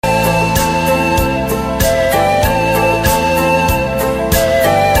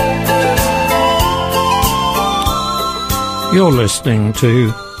You're listening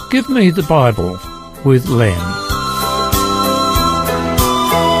to Give Me the Bible with Len.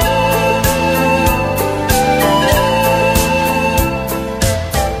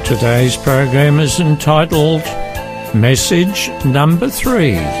 Today's program is entitled Message Number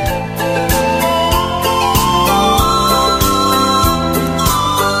 3.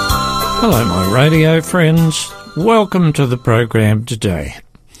 Hello, my radio friends. Welcome to the program today.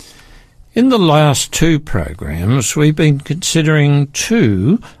 In the last two programs, we've been considering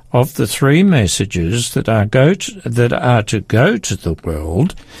two of the three messages that are to go to the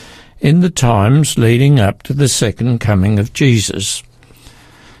world in the times leading up to the second coming of Jesus.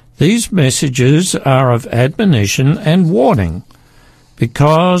 These messages are of admonition and warning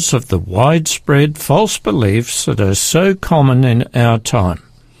because of the widespread false beliefs that are so common in our time.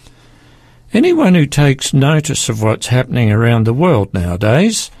 Anyone who takes notice of what's happening around the world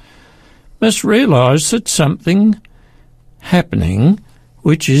nowadays must realise that something happening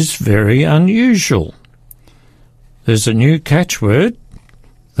which is very unusual. There's a new catchword,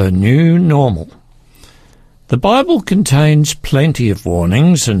 the new normal. The Bible contains plenty of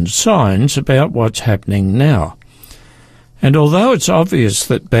warnings and signs about what's happening now. And although it's obvious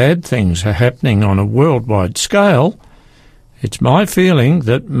that bad things are happening on a worldwide scale, it's my feeling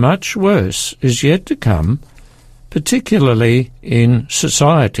that much worse is yet to come, particularly in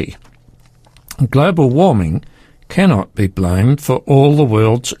society. Global warming cannot be blamed for all the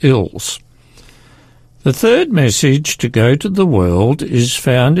world's ills. The third message to go to the world is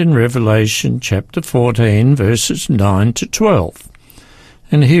found in Revelation chapter 14, verses 9 to 12.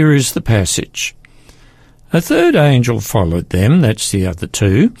 And here is the passage. A third angel followed them, that's the other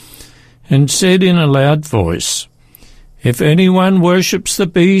two, and said in a loud voice, "If anyone worships the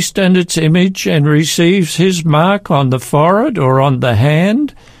beast and its image and receives his mark on the forehead or on the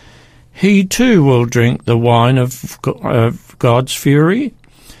hand, he too will drink the wine of God's fury,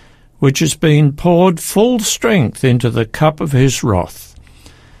 which has been poured full strength into the cup of his wrath.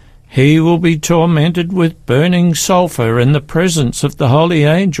 He will be tormented with burning sulphur in the presence of the holy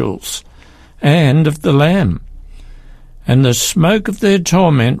angels and of the Lamb, and the smoke of their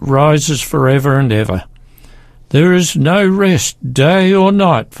torment rises forever and ever. There is no rest day or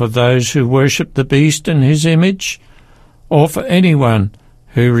night for those who worship the beast and his image, or for anyone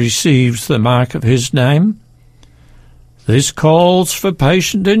who receives the mark of his name. This calls for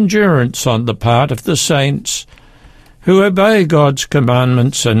patient endurance on the part of the saints who obey God's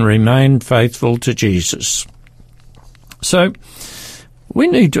commandments and remain faithful to Jesus." So, we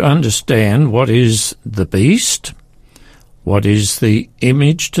need to understand what is the beast, what is the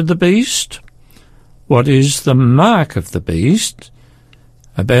image to the beast, what is the mark of the beast,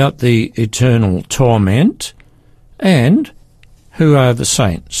 about the eternal torment, and who are the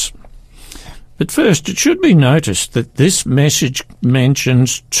saints. But first, it should be noticed that this message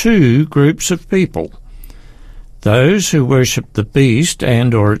mentions two groups of people: those who worship the beast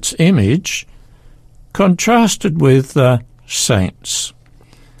and or its image, contrasted with the saints.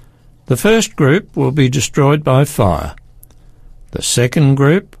 The first group will be destroyed by fire. The second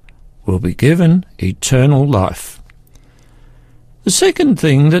group will be given eternal life. The second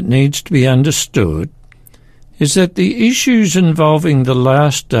thing that needs to be understood is that the issues involving the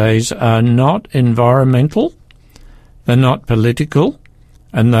last days are not environmental, they're not political,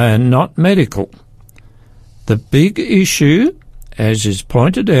 and they are not medical. The big issue, as is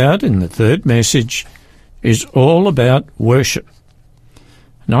pointed out in the third message, is all about worship.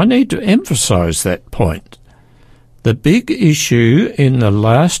 And I need to emphasise that point. The big issue in the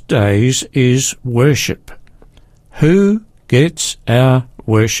last days is worship. Who gets our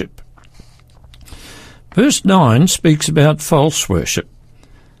worship? Verse 9 speaks about false worship,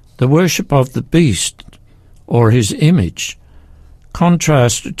 the worship of the beast or his image,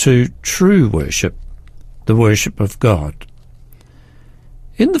 contrasted to true worship, the worship of God.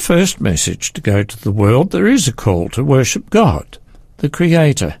 In the first message to go to the world, there is a call to worship God, the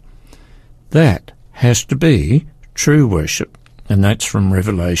Creator. That has to be true worship, and that's from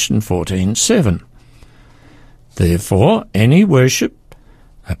Revelation 14:7. Therefore, any worship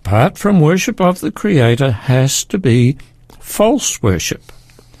apart from worship of the Creator has to be false worship.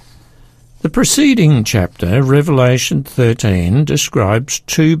 The preceding chapter, Revelation 13, describes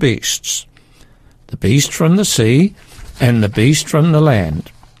two beasts, the beast from the sea and the beast from the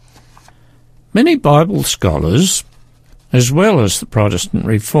land. Many Bible scholars, as well as the Protestant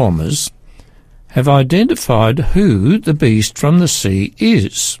reformers, have identified who the beast from the sea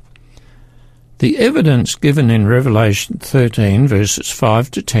is. The evidence given in Revelation 13, verses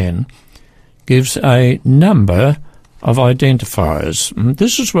 5 to 10, gives a number of identifiers.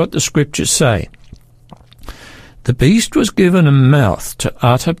 This is what the Scriptures say. The beast was given a mouth to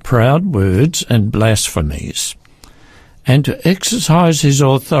utter proud words and blasphemies, and to exercise his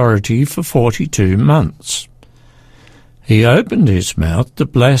authority for 42 months. He opened his mouth to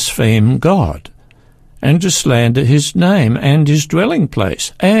blaspheme God, and to slander his name and his dwelling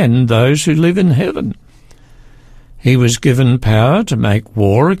place, and those who live in heaven. He was given power to make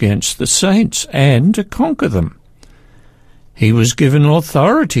war against the saints and to conquer them. He was given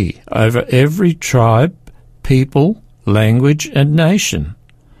authority over every tribe, people, language, and nation.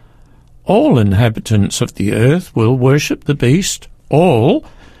 All inhabitants of the earth will worship the beast, all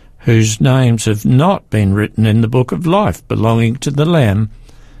whose names have not been written in the book of life belonging to the Lamb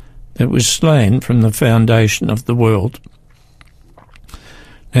that was slain from the foundation of the world.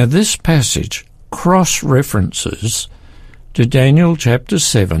 Now this passage cross-references to Daniel chapter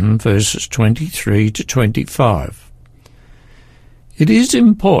 7, verses 23 to 25. It is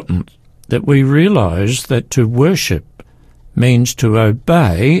important that we realise that to worship means to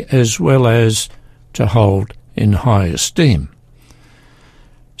obey as well as to hold in high esteem.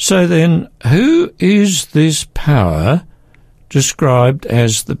 So then, who is this power described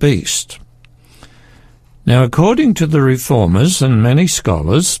as the beast? Now, according to the Reformers and many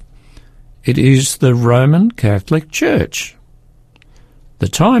scholars, it is the Roman Catholic Church. The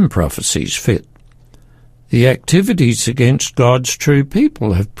time prophecies fit. The activities against God's true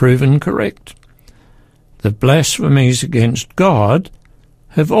people have proven correct. The blasphemies against God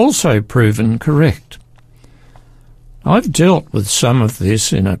have also proven correct. I've dealt with some of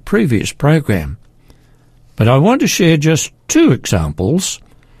this in a previous program, but I want to share just 2 examples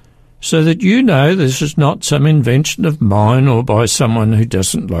so that you know this is not some invention of mine or by someone who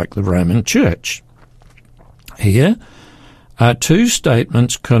doesn't like the Roman Church. Here are 2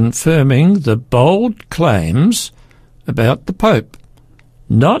 statements confirming the bold claims about the Pope,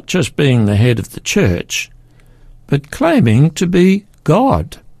 not just being the head of the Church, but claiming to be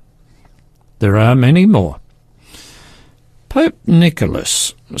God. There are many more. Pope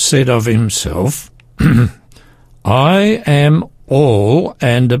Nicholas said of himself, I am all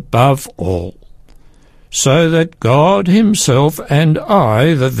and above all, so that God himself and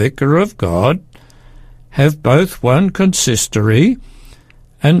I, the Vicar of God, have both one consistory,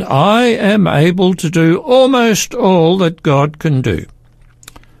 and I am able to do almost all that God can do.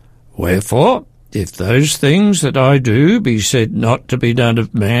 Wherefore, if those things that I do be said not to be done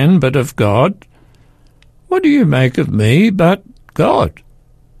of man, but of God, what do you make of me but God?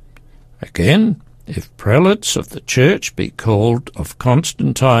 Again, if prelates of the Church be called of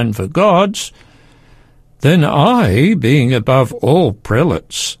Constantine for gods, then I, being above all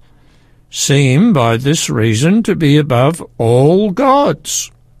prelates, seem by this reason to be above all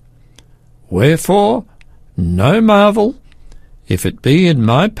gods. Wherefore, no marvel, if it be in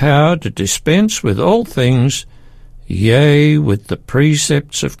my power to dispense with all things, yea, with the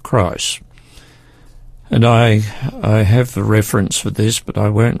precepts of Christ. And I have the reference for this, but I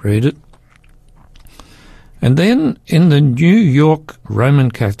won't read it. And then in the New York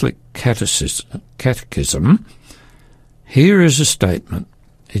Roman Catholic Catechism, here is a statement.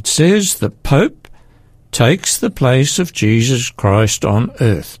 It says the Pope takes the place of Jesus Christ on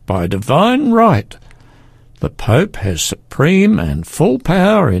earth. By divine right, the Pope has supreme and full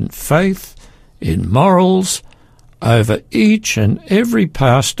power in faith, in morals, over each and every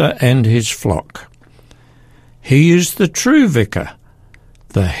pastor and his flock. He is the true vicar,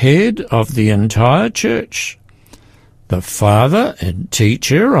 the head of the entire Church, the father and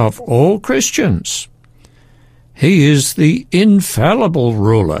teacher of all Christians. He is the infallible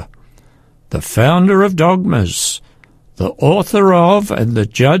ruler, the founder of dogmas, the author of and the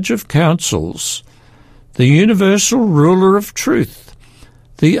judge of councils, the universal ruler of truth,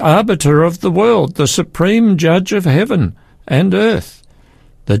 the arbiter of the world, the supreme judge of heaven and earth,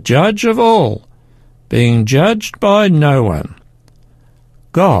 the judge of all, being judged by no one,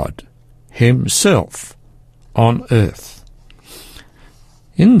 God himself on earth.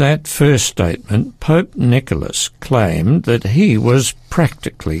 In that first statement, Pope Nicholas claimed that he was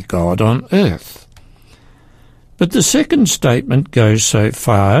practically God on earth. But the second statement goes so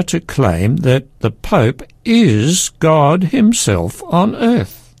far to claim that the Pope is God himself on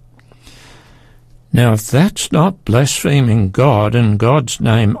earth. Now, if that's not blaspheming God and God's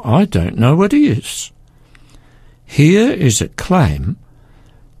name, I don't know what is. Here is a claim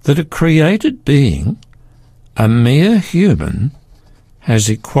that a created being, a mere human, has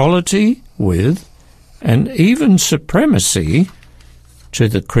equality with and even supremacy to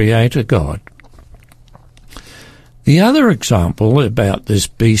the Creator God. The other example about this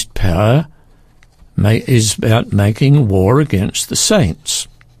beast power is about making war against the saints.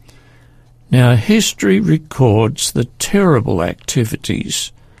 Now, history records the terrible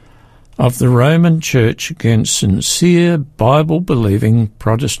activities of the Roman Church against sincere, Bible-believing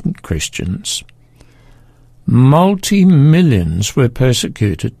Protestant Christians. Multi-millions were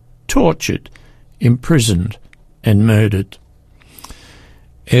persecuted, tortured, imprisoned, and murdered.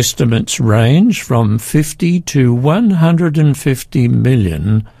 Estimates range from 50 to 150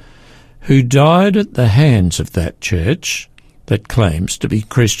 million who died at the hands of that church that claims to be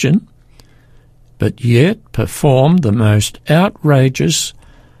Christian, but yet performed the most outrageous,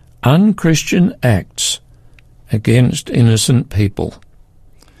 unchristian acts against innocent people.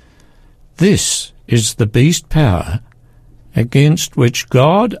 This is the beast power against which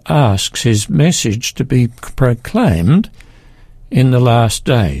God asks his message to be proclaimed in the last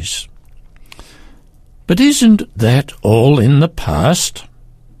days. But isn't that all in the past?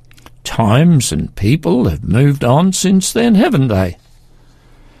 Times and people have moved on since then, haven't they?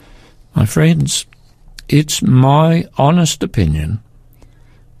 My friends, it's my honest opinion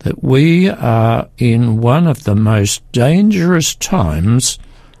that we are in one of the most dangerous times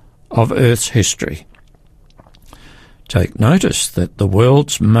of Earth's history. Take notice that the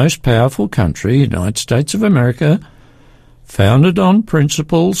world's most powerful country, United States of America, founded on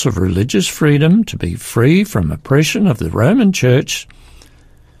principles of religious freedom to be free from oppression of the Roman Church,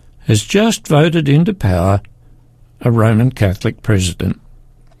 has just voted into power a Roman Catholic president.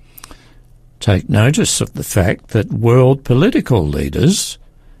 Take notice of the fact that world political leaders,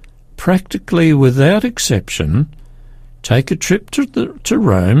 practically without exception, take a trip to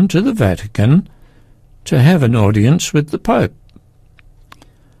Rome, to the Vatican, to have an audience with the Pope.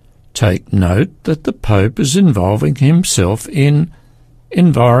 Take note that the Pope is involving himself in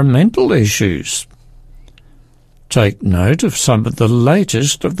environmental issues. Take note of some of the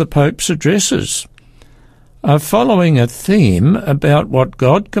latest of the Pope's addresses are following a theme about what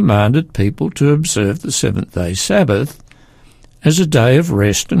God commanded people to observe the seventh-day Sabbath as a day of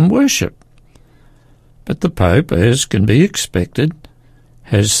rest and worship. But the Pope, as can be expected,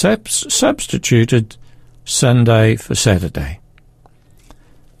 has substituted Sunday for Saturday.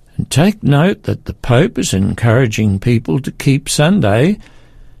 And take note that the Pope is encouraging people to keep Sunday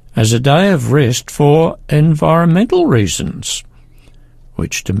as a day of rest for environmental reasons,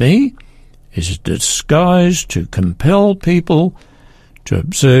 which to me is a disguise to compel people to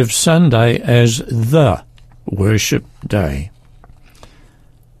observe Sunday as the worship day.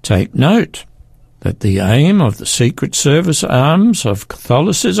 Take note that the aim of the Secret Service arms of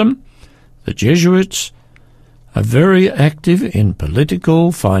Catholicism, the Jesuits, are very active in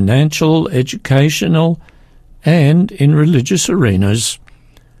political, financial, educational, and in religious arenas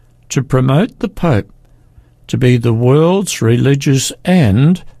to promote the Pope to be the world's religious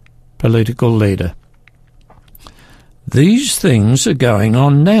and political leader. These things are going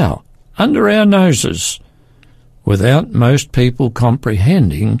on now, under our noses, without most people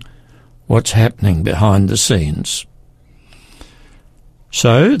comprehending what's happening behind the scenes.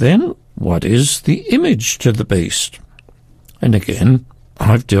 So then, what is the image to the beast? And again,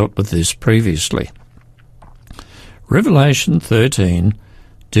 I've dealt with this previously. Revelation 13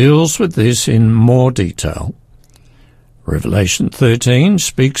 deals with this in more detail. Revelation 13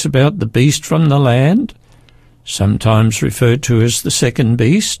 speaks about the beast from the land, sometimes referred to as the second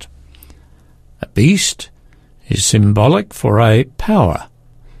beast. A beast is symbolic for a power,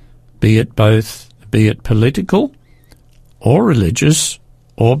 be it political or religious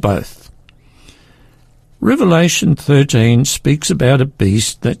or both. Revelation 13 speaks about a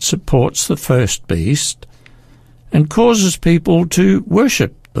beast that supports the first beast and causes people to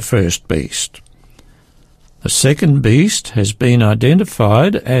worship the first beast. The second beast has been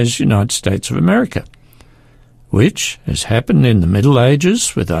identified as United States of America, which, as happened in the Middle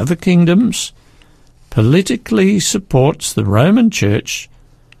Ages with other kingdoms, politically supports the Roman Church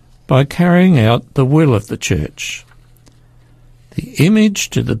by carrying out the will of the Church. The image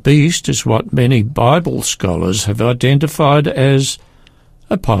to the beast is what many Bible scholars have identified as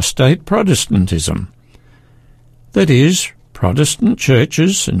apostate Protestantism. That is, Protestant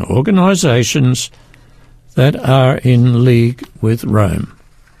churches and organisations that are in league with Rome.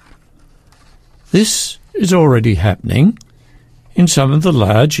 This is already happening in some of the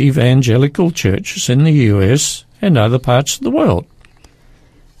large evangelical churches in the US and other parts of the world.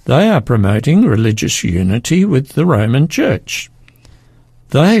 They are promoting religious unity with the Roman Church.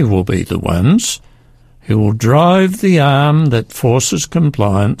 They will be the ones who will drive the arm that forces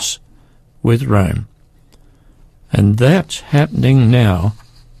compliance with Rome. And that's happening now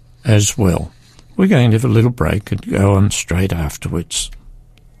as well. We're going to have a little break and go on straight afterwards.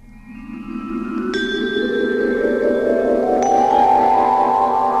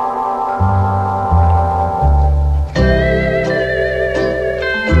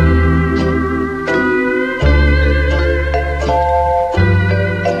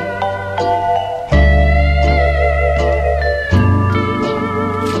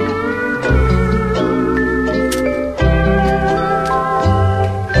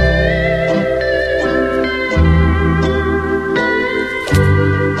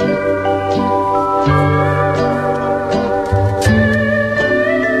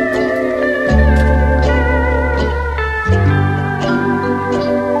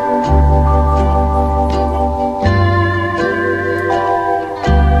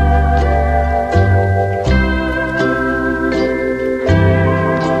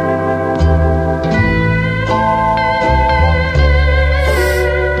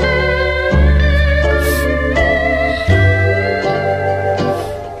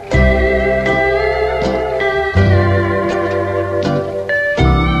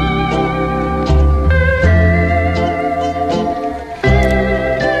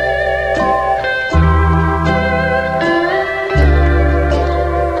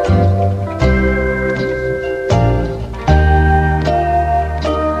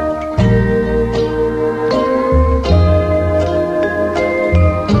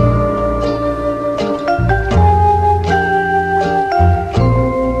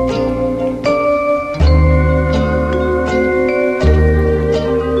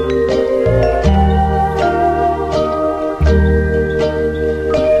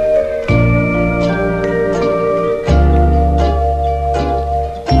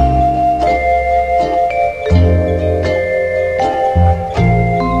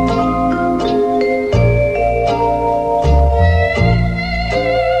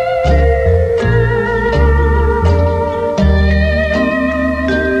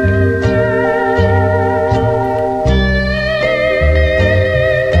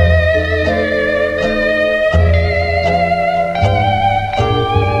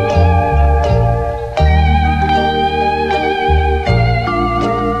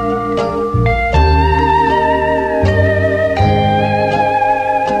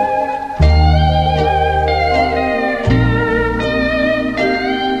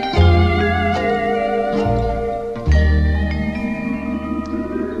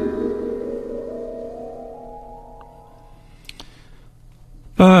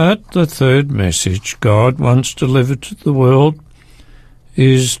 But the third message God wants delivered to the world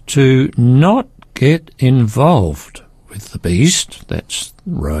is to not get involved with the beast, that's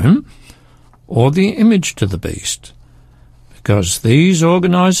Rome, or the image to the beast, because these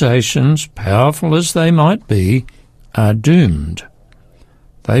organisations, powerful as they might be, are doomed.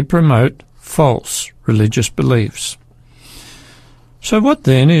 They promote false religious beliefs. So what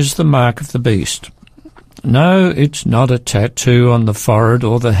then is the mark of the beast? No, it's not a tattoo on the forehead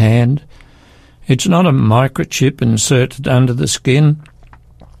or the hand. It's not a microchip inserted under the skin.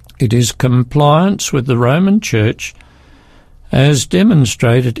 It is compliance with the Roman Church as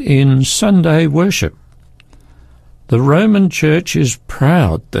demonstrated in Sunday worship. The Roman Church is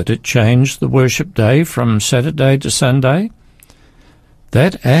proud that it changed the worship day from Saturday to Sunday.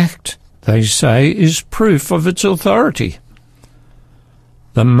 That act, they say, is proof of its authority.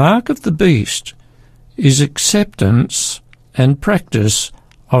 The mark of the beast is acceptance and practice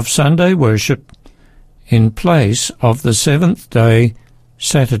of Sunday worship in place of the seventh-day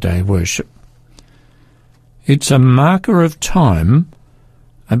Saturday worship. It's a marker of time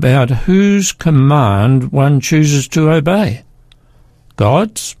about whose command one chooses to obey,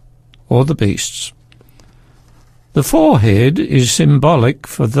 God's or the beast's. The forehead is symbolic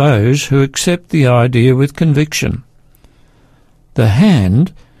for those who accept the idea with conviction. The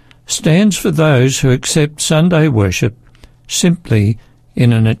hand stands for those who accept Sunday worship simply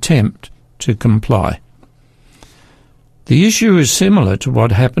in an attempt to comply. The issue is similar to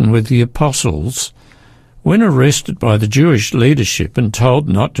what happened with the apostles when arrested by the Jewish leadership and told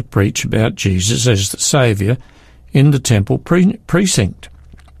not to preach about Jesus as the Saviour in the temple precinct.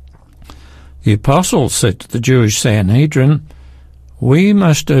 The apostles said to the Jewish Sanhedrin, "We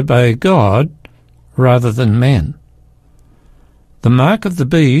must obey God rather than men." The mark of the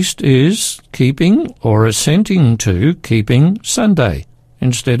beast is keeping or assenting to keeping Sunday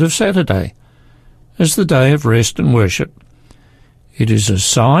instead of Saturday as the day of rest and worship. It is a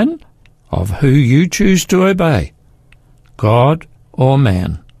sign of who you choose to obey, God or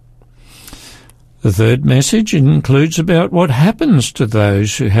man. The third message includes about what happens to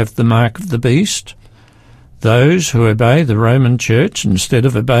those who have the mark of the beast, those who obey the Roman Church instead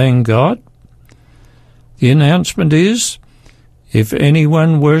of obeying God. The announcement is, if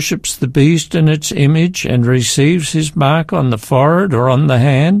anyone worships the beast in its image and receives his mark on the forehead or on the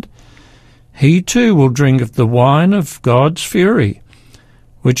hand, he too will drink of the wine of God's fury,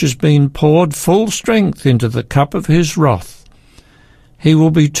 which has been poured full strength into the cup of his wrath. He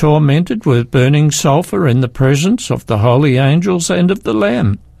will be tormented with burning sulphur in the presence of the holy angels and of the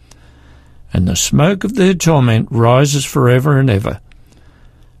Lamb, and the smoke of their torment rises forever and ever.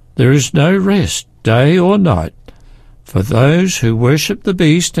 There is no rest, day or night, for those who worship the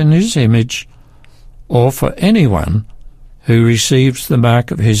beast in his image, or for anyone who receives the mark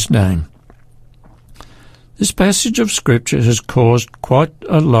of his name. This passage of Scripture has caused quite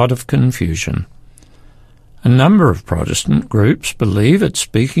a lot of confusion. A number of Protestant groups believe it's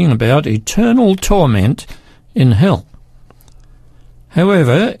speaking about eternal torment in hell.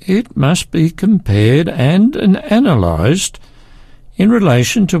 However, it must be compared and analysed in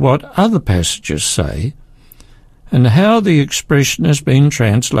relation to what other passages say and how the expression has been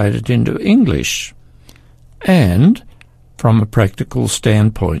translated into English, and from a practical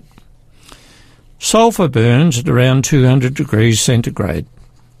standpoint. Sulphur burns at around 200 degrees centigrade.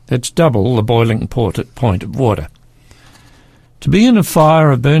 That's double the boiling point of water. To be in a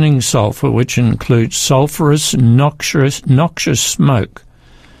fire of burning sulphur, which includes sulphurous, noxious smoke,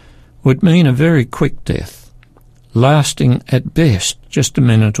 would mean a very quick death, lasting at best just a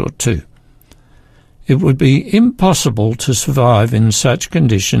minute or two. It would be impossible to survive in such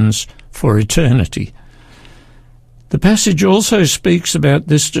conditions for eternity. The passage also speaks about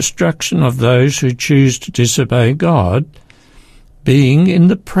this destruction of those who choose to disobey God being in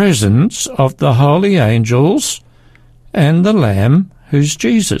the presence of the holy angels and the Lamb, who's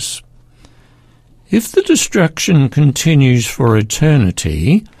Jesus. If the destruction continues for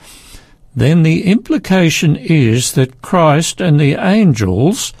eternity, then the implication is that Christ and the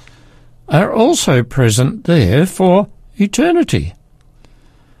angels are also present there for eternity.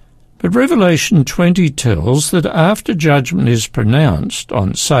 But Revelation 20 tells that after judgment is pronounced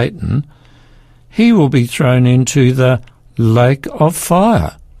on Satan, he will be thrown into the lake of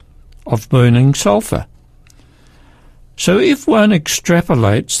fire, of burning sulphur. So if one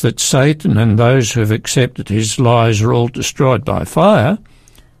extrapolates that Satan and those who have accepted his lies are all destroyed by fire,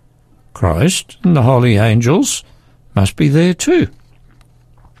 Christ and the holy angels must be there too.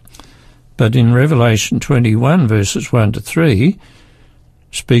 But in Revelation 21, verses 1 to 3,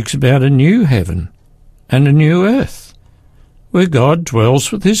 speaks about a new heaven and a new earth, where God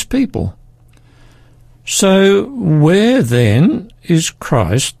dwells with his people. So where then is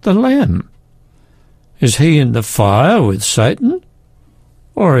Christ the Lamb? Is he in the fire with Satan,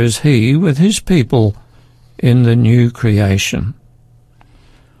 or is he with his people in the new creation?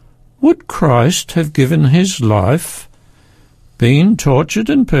 Would Christ have given his life, been tortured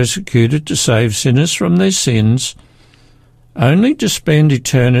and persecuted to save sinners from their sins, only to spend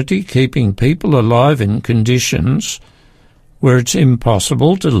eternity keeping people alive in conditions where it's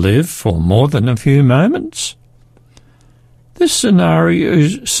impossible to live for more than a few moments? This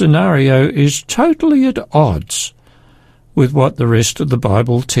scenario is totally at odds with what the rest of the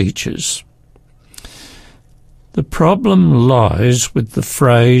Bible teaches. The problem lies with the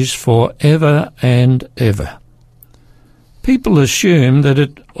phrase forever and ever. People assume that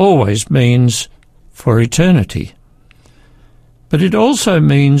it always means for eternity, but it also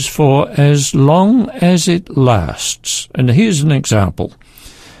means for as long as it lasts. And here's an example.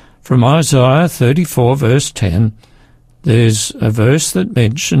 From Isaiah 34 verse 10, there's a verse that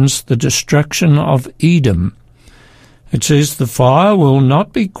mentions the destruction of Edom. It says, "The fire will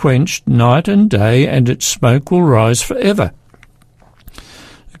not be quenched night and day, and its smoke will rise forever."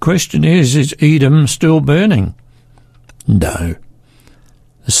 The question is Edom still burning? No.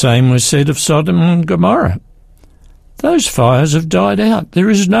 The same was said of Sodom and Gomorrah. Those fires have died out. There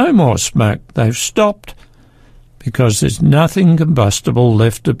is no more smoke. They've stopped because there's nothing combustible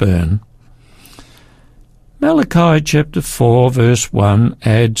left to burn. Malachi chapter 4 verse 1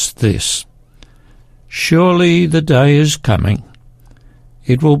 adds this, "Surely the day is coming.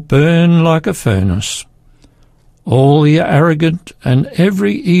 It will burn like a furnace. All the arrogant and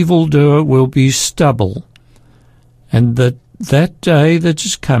every evildoer will be stubble, and that day that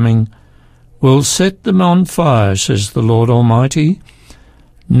is coming will set them on fire, says the Lord Almighty.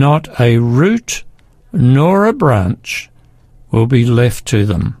 Not a root nor a branch will be left to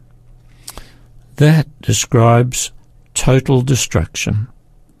them." That describes total destruction.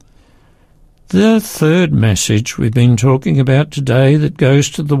 The third message we've been talking about today that goes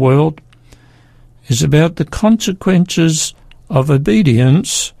to the world is about the consequences of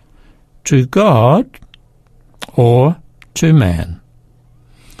obedience to God or to man.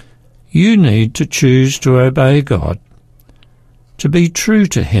 You need to choose to obey God, to be true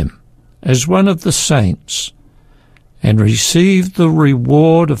to him as one of the saints, and receive the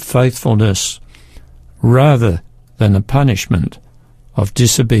reward of faithfulness rather than the punishment of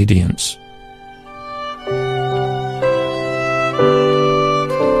disobedience.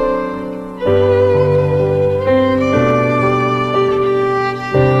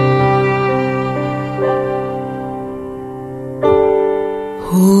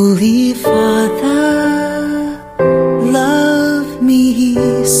 Holy Father, love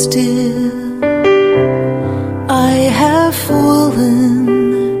me still. I have fallen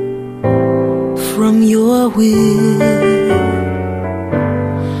from your will.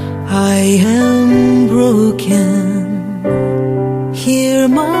 I am broken. Hear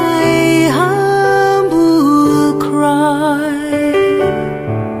my heart.